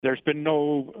There's been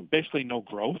basically no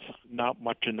growth, not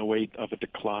much in the way of a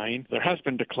decline. There has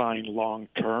been decline long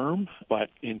term, but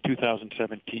in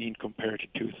 2017 compared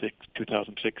to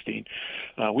 2016,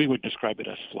 we would describe it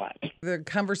as flat. The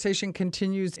conversation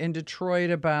continues in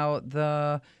Detroit about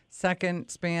the second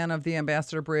span of the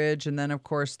Ambassador Bridge, and then, of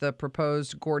course, the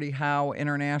proposed Gordie Howe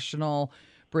International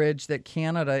Bridge that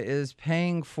Canada is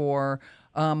paying for.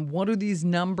 What do these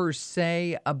numbers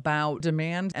say about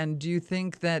demand? And do you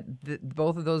think that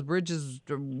both of those bridges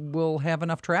will have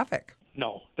enough traffic?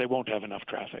 No, they won't have enough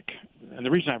traffic. And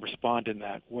the reason I respond in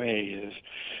that way is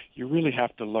you really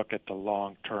have to look at the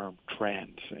long-term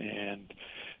trends. And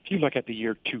if you look at the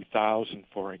year 2000,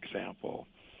 for example,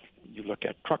 you look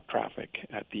at truck traffic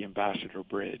at the Ambassador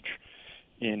Bridge.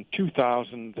 In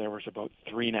 2000, there was about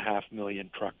 3.5 million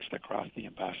trucks that crossed the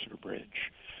Ambassador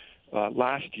Bridge.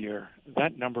 Last year,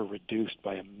 that number reduced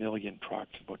by 1 million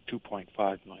trucks, about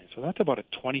 2.5 million. So that's about a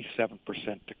 27%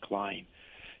 decline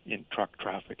in truck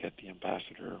traffic at the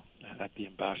Ambassador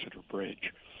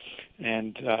Bridge.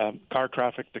 And car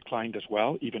traffic declined as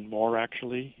well, even more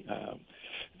actually.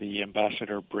 The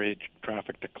Ambassador Bridge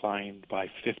traffic declined by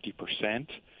 50%.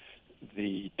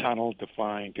 The tunnel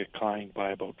declined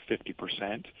by about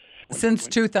 50%. Since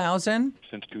 2000?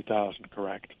 Since 2000,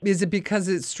 correct. Is it because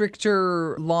it's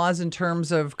stricter laws in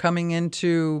terms of coming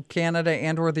into Canada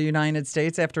and or the United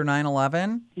States after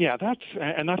 9/11? Yeah,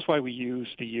 that's why we use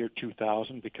the year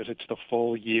 2000, because it's the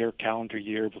full year, calendar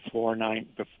year before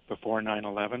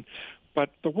 9/11.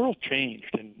 But the world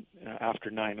changed after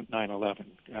 9/11,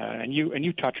 and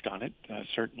you touched on it.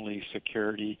 Certainly,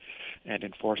 security and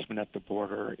enforcement at the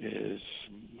border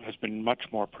has been much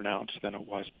more pronounced than it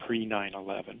was pre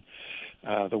 9/11.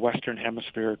 The Western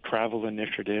Hemisphere Travel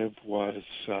Initiative was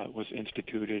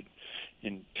instituted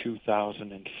in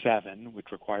 2007,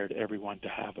 which required everyone to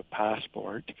have a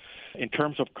passport. In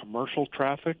terms of commercial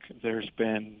traffic, there's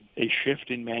been a shift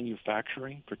in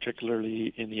manufacturing,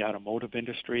 particularly in the automotive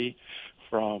industry,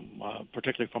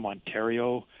 particularly from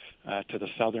Ontario to the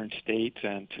southern states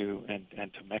and to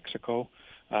Mexico.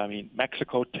 I mean,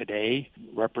 Mexico today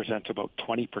represents about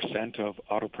 20% of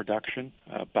auto production.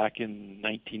 Back in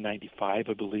 1995,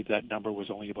 I believe that number was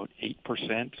only about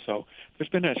 8%. So there's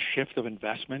been a shift of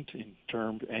investment and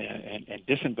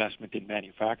disinvestment in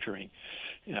manufacturing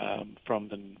from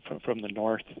the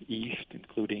northeast,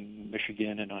 including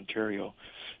Michigan and Ontario,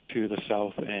 to the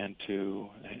south and to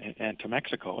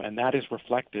Mexico, and that is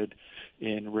reflected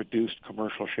in reduced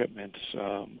commercial shipments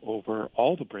over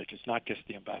all the bridges, not just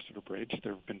the Ambassador Bridge.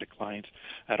 There have been declines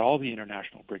at all the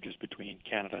international bridges between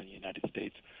Canada and the United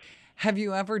States. Have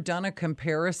you ever done a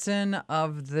comparison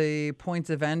of the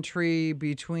points of entry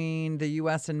between the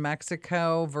U.S. and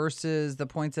Mexico versus the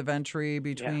points of entry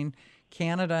between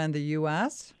Canada and the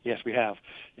U.S.? Yes, we have.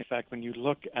 In fact, when you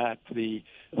look at the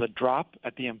drop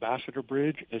at the Ambassador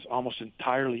Bridge is almost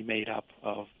entirely made up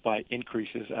by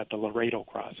increases at the Laredo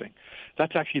crossing.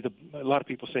 That's actually a lot of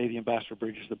people say the Ambassador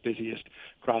Bridge is the busiest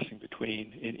crossing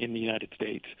in the United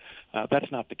States.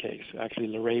 That's not the case. Actually,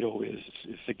 Laredo is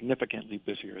significantly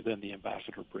busier than the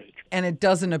Ambassador Bridge. And it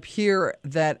doesn't appear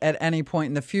that at any point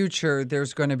in the future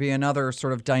there's going to be another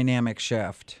sort of dynamic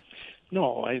shift.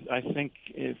 No, I think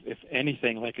if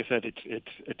anything, like I said,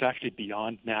 it's actually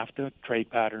beyond NAFTA. Trade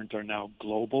patterns are now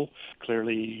global.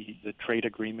 Clearly, the trade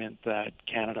agreement that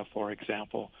Canada, for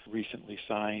example, recently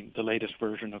signed, the latest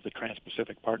version of the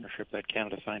Trans-Pacific Partnership that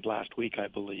Canada signed last week, I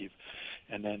believe,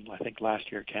 and then I think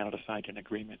last year Canada signed an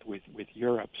agreement with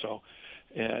Europe. So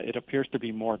it appears to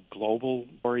be more global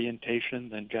orientation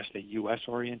than just a U.S.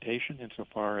 orientation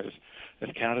insofar as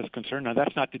Canada is concerned. Now,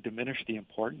 that's not to diminish the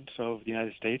importance of the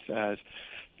United States as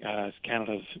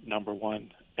Canada's number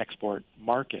one export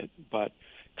market, but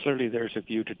clearly there's a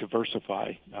view to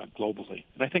diversify globally.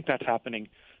 And I think that's happening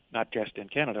not just in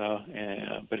Canada,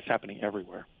 but it's happening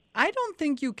everywhere. I don't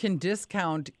think you can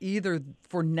discount either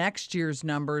for next year's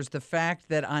numbers the fact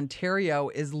that Ontario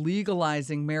is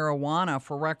legalizing marijuana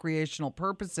for recreational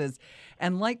purposes.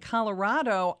 And like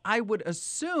Colorado, I would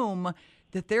assume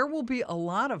that there will be a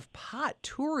lot of pot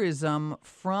tourism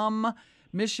from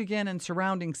Michigan and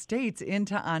surrounding states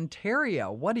into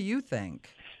Ontario. What do you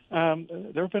think?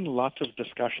 There have been lots of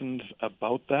discussions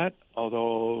about that,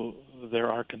 although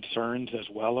there are concerns as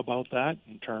well about that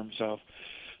in terms of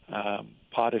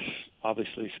pot is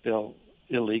obviously still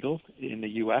illegal in the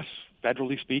U.S.,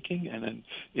 federally speaking, and then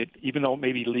even though it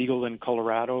may be legal in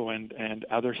Colorado and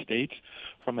other states,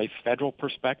 from a federal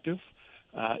perspective,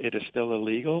 it is still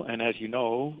illegal. And as you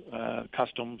know,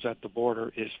 customs at the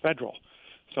border is federal.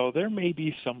 So there may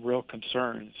be some real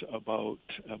concerns about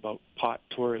pot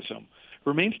tourism.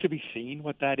 Remains to be seen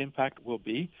what that impact will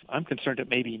be. I'm concerned it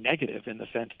may be negative in the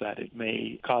sense that it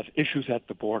may cause issues at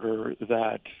the border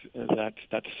that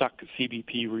suck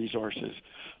CBP resources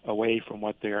away from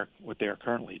what they're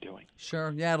currently doing.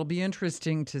 Sure. Yeah, it'll be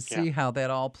interesting to Yeah. see how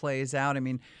that all plays out. I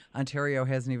mean, Ontario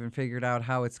hasn't even figured out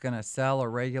how it's going to sell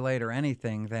or regulate or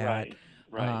anything that. Right.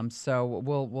 Right. So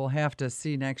we'll have to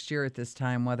see next year at this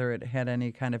time whether it had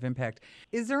any kind of impact.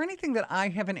 Is there anything that I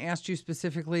haven't asked you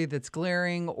specifically that's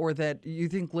glaring or that you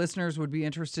think listeners would be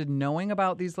interested in knowing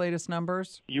about these latest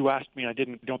numbers? You asked me,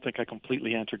 don't think I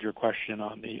completely answered your question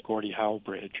on the Gordie Howe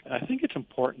Bridge. I think it's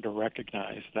important to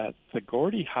recognize that the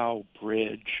Gordie Howe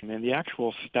Bridge and the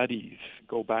actual studies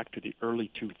go back to the early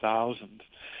 2000s.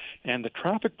 And the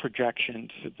traffic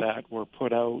projections that were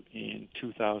put out in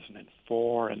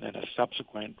 2004 and then a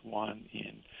subsequent one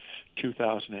in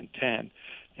 2010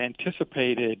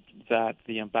 anticipated that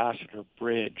the Ambassador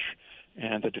Bridge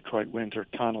and the Detroit-Windsor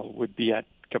Tunnel would be at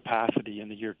capacity in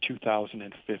the year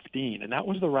 2015. And that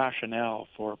was the rationale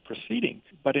for proceeding.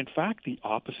 But in fact, the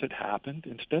opposite happened.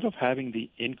 Instead of having the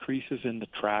increases in the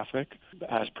traffic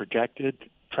as projected,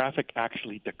 traffic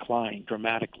actually declined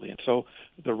dramatically. And so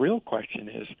the real question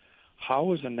is,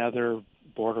 how is another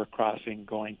border crossing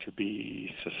going to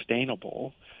be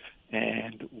sustainable?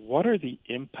 And what are the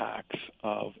impacts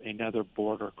of another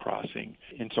border crossing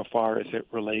insofar as it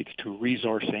relates to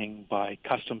resourcing by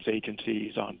customs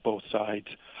agencies on both sides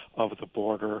of the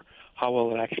border? How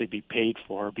will it actually be paid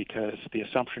for? Because the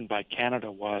assumption by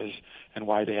Canada was, and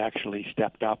why they actually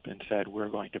stepped up and said we're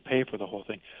going to pay for the whole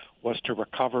thing, was to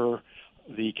recover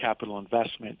the capital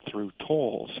investment through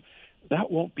tolls.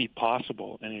 That won't be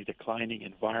possible in a declining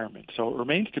environment. So it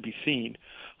remains to be seen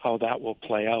how that will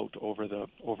play out over the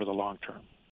long term.